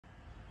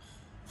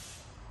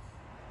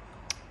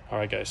All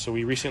right, guys, so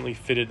we recently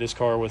fitted this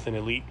car with an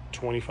Elite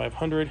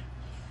 2500,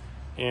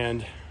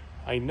 and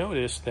I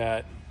noticed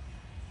that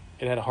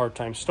it had a hard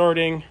time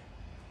starting.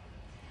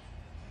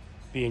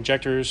 The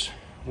injectors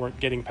weren't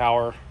getting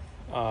power,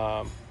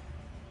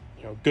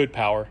 good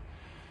power.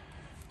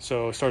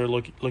 So I started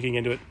looking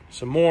into it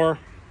some more,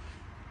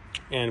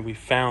 and we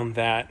found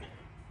that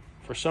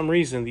for some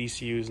reason the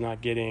ECU is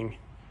not getting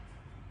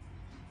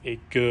a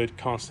good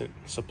constant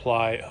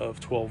supply of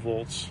 12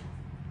 volts.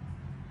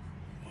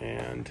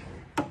 And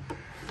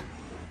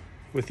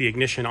with the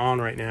ignition on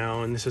right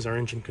now, and this is our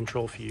engine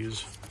control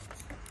fuse,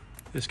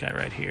 this guy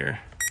right here,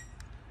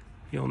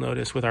 you'll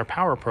notice with our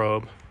power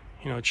probe,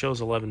 it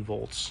shows 11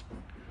 volts,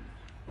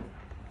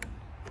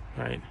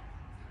 right?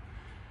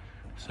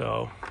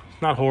 So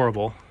it's not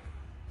horrible.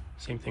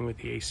 Same thing with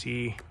the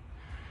AC.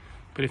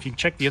 But if you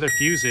check the other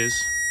fuses,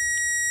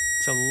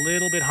 it's a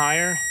little bit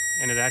higher,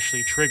 and it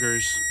actually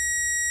triggers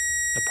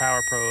the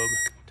power probe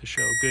to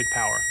show good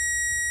power.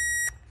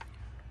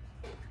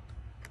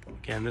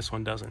 Again, this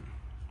one doesn't,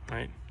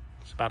 right?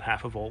 It's about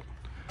half a volt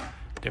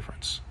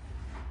difference.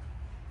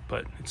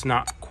 But it's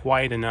not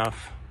quite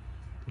enough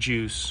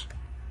juice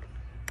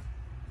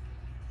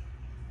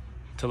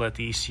to let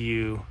the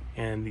ECU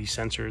and the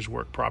sensors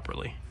work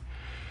properly.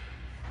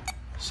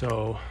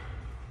 So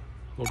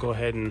we'll go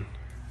ahead and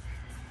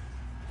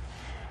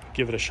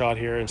give it a shot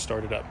here and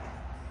start it up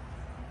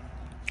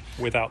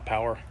without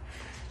power,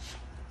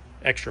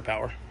 extra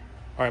power.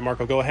 All right,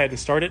 Marco, go ahead and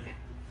start it.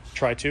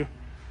 Try to.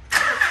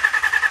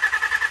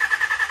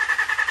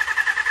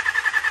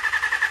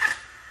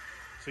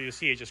 So you'll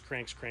see it just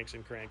cranks,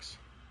 and cranks.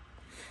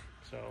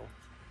 So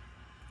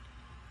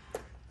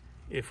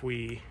if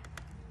we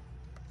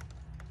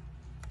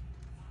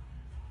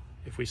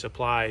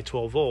supply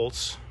 12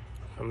 volts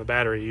from the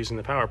battery using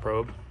the power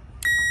probe,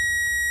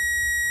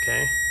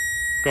 okay,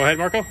 go ahead,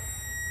 Marco.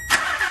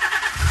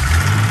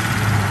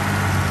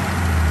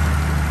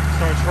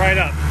 Starts right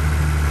up.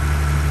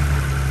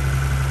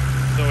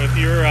 So if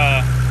you're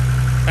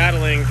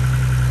battling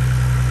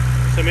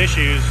some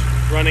issues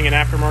running an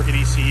aftermarket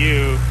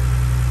ECU,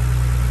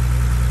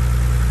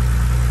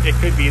 it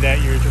could be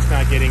that you're just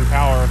not getting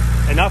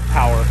enough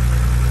power.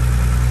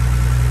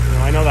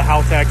 I know the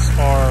Haltechs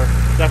are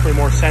definitely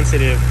more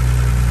sensitive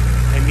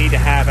and need to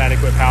have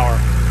adequate power.